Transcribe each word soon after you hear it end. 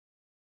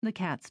The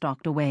cat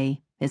stalked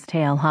away, his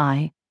tail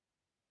high.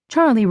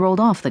 Charlie rolled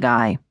off the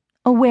guy,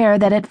 aware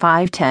that at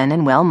 5'10"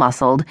 and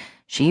well-muscled,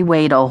 she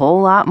weighed a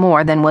whole lot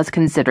more than was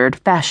considered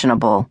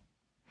fashionable.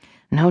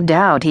 No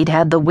doubt he'd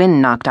had the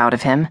wind knocked out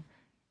of him.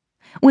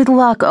 With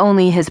luck,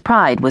 only his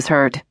pride was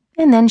hurt,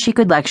 and then she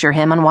could lecture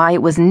him on why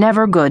it was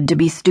never good to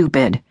be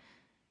stupid.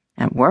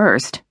 At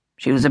worst,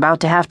 she was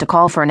about to have to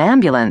call for an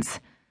ambulance.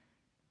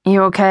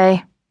 "You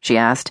okay?" she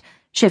asked,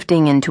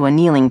 shifting into a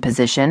kneeling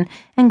position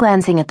and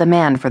glancing at the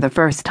man for the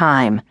first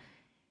time.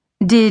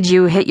 "Did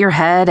you hit your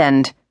head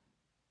and—"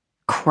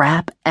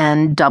 Crap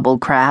and double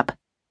crap.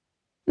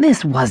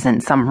 This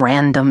wasn't some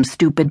random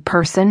stupid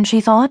person, she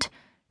thought,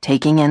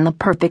 taking in the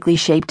perfectly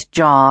shaped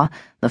jaw,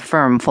 the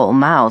firm full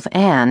mouth,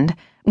 and,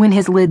 when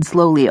his lid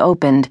slowly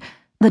opened,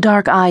 the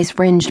dark eyes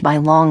fringed by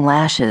long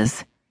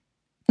lashes.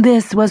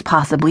 This was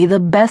possibly the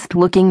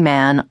best-looking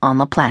man on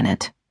the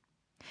planet.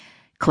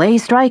 Clay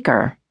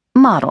Stryker,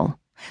 model,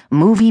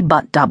 movie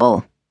butt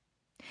double.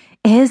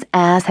 His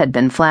ass had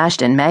been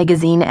flashed in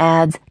magazine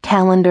ads,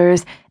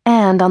 calendars,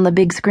 and on the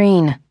big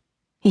screen.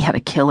 He had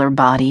a killer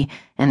body,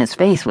 and his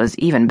face was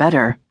even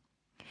better.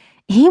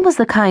 He was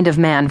the kind of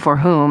man for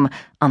whom,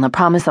 on the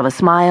promise of a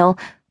smile,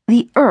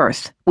 the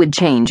earth would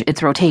change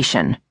its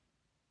rotation.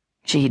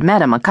 She'd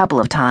met him a couple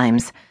of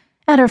times,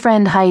 at her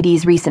friend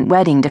Heidi's recent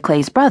wedding to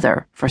Clay's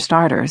brother, for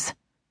starters.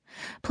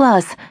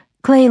 Plus,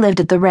 Clay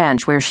lived at the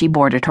ranch where she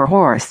boarded her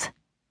horse.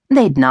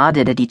 They'd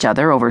nodded at each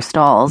other over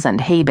stalls and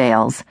hay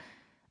bales,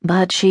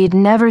 but she'd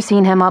never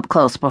seen him up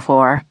close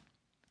before.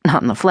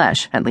 Not in the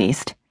flesh, at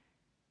least.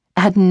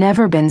 Had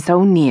never been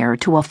so near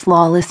to a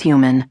flawless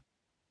human.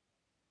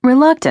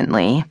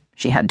 Reluctantly,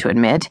 she had to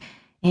admit,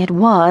 it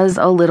was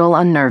a little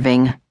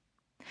unnerving.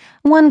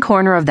 One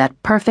corner of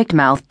that perfect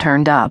mouth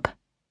turned up.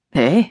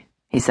 "Hey,"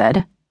 he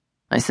said.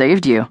 "I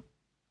saved you."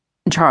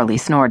 Charlie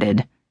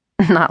snorted.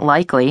 "Not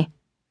likely.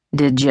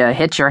 Did you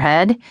hit your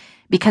head?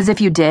 Because if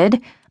you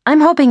did,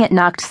 I'm hoping it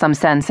knocked some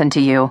sense into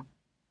you."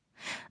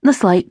 The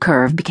slight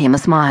curve became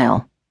a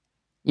smile.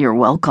 "You're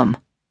welcome."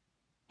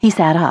 He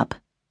sat up.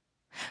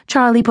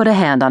 Charlie put a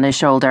hand on his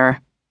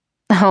shoulder.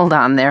 "Hold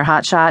on there,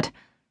 hotshot.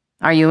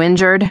 Are you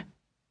injured?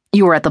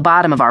 You were at the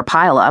bottom of our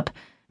pile-up.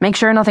 Make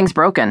sure nothing's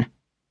broken."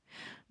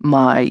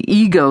 "My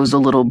ego's a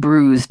little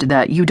bruised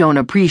that you don't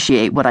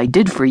appreciate what I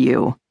did for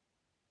you."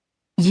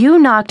 "You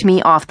knocked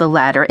me off the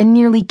ladder and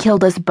nearly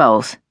killed us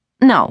both.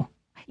 No,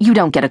 you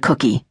don't get a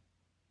cookie."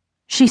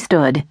 She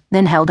stood,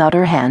 then held out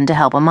her hand to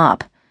help him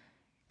up.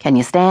 "Can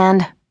you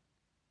stand?"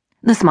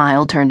 The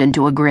smile turned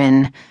into a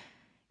grin.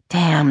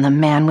 Damn, the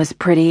man was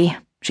pretty,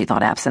 she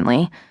thought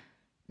absently.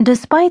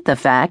 Despite the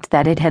fact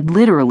that it had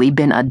literally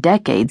been a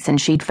decade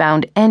since she'd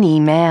found any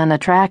man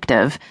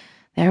attractive,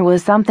 there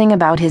was something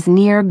about his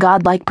near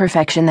godlike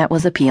perfection that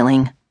was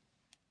appealing.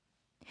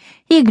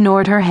 He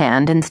ignored her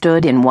hand and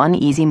stood in one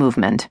easy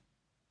movement.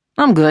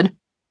 "I'm good."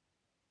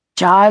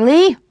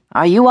 "Charlie,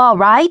 are you all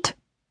right?"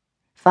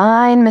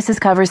 "Fine, Mrs.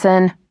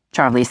 Coverson,"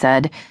 Charlie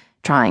said,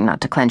 trying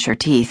not to clench her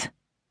teeth.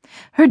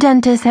 Her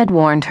dentist had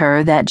warned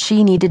her that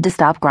she needed to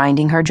stop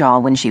grinding her jaw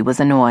when she was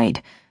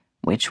annoyed,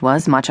 which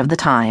was much of the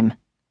time.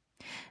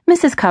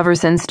 Mrs.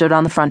 Coverson stood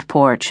on the front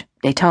porch,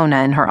 Daytona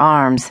in her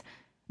arms.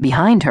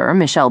 Behind her,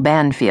 Michelle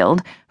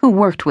Banfield, who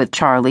worked with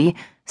Charlie,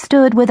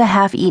 stood with a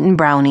half-eaten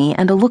brownie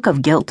and a look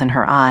of guilt in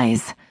her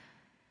eyes.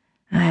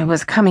 "I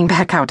was coming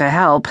back out to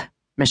help,"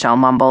 Michelle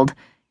mumbled.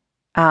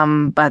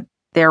 But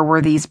there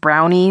were these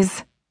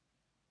brownies."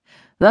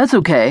 "That's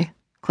okay,"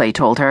 Clay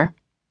told her.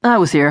 "I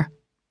was here."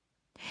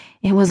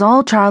 It was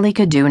all Charlie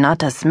could do not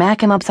to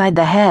smack him upside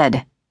the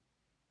head.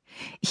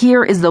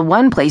 "Here is the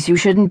one place you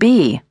shouldn't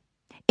be.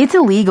 It's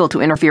illegal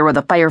to interfere with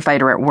a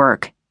firefighter at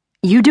work.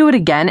 You do it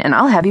again and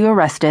I'll have you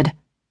arrested."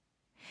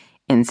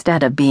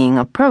 Instead of being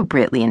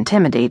appropriately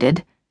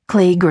intimidated,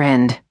 Clay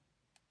grinned.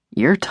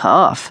 "You're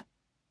tough."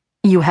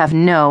 "You have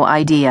no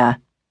idea."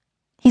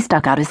 He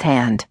stuck out his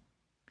hand.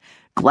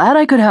 "Glad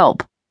I could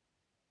help."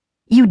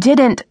 "You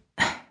didn't—"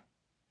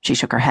 She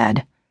shook her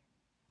head.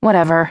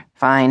 "Whatever,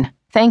 fine.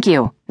 Thank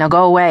you. Now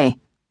go away."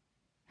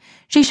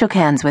 She shook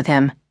hands with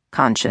him,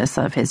 conscious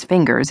of his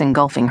fingers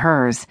engulfing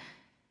hers.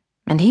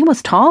 And he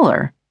was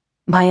taller,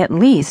 by at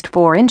least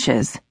 4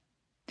 inches.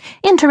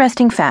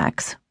 Interesting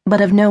facts,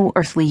 but of no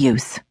earthly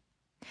use.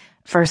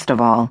 First of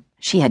all,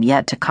 she had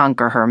yet to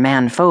conquer her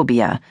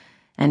man-phobia,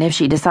 and if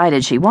she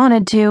decided she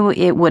wanted to,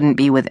 it wouldn't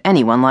be with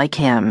anyone like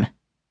him.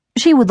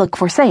 She would look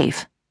for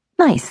safe,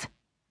 nice,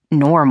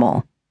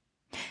 normal.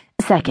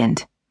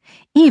 Second,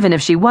 even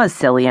if she was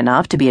silly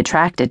enough to be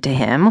attracted to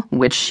him,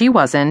 which she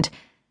wasn't,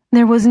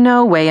 there was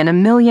no way in a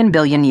million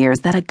billion years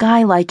that a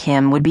guy like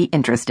him would be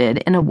interested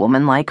in a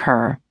woman like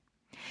her.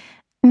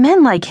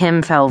 Men like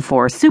him fell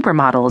for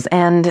supermodels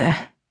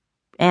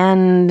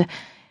and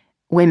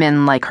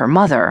women like her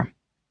mother.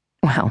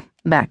 Well,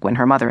 back when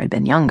her mother had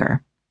been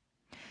younger.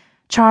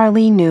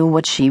 Charlie knew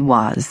what she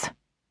was.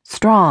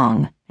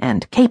 Strong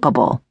and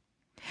capable.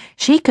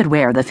 She could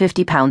wear the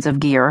 50 pounds of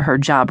gear her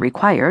job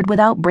required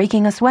without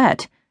breaking a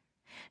sweat.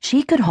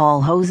 She could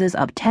haul hoses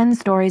up 10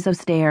 stories of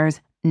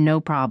stairs, no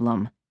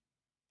problem.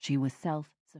 She was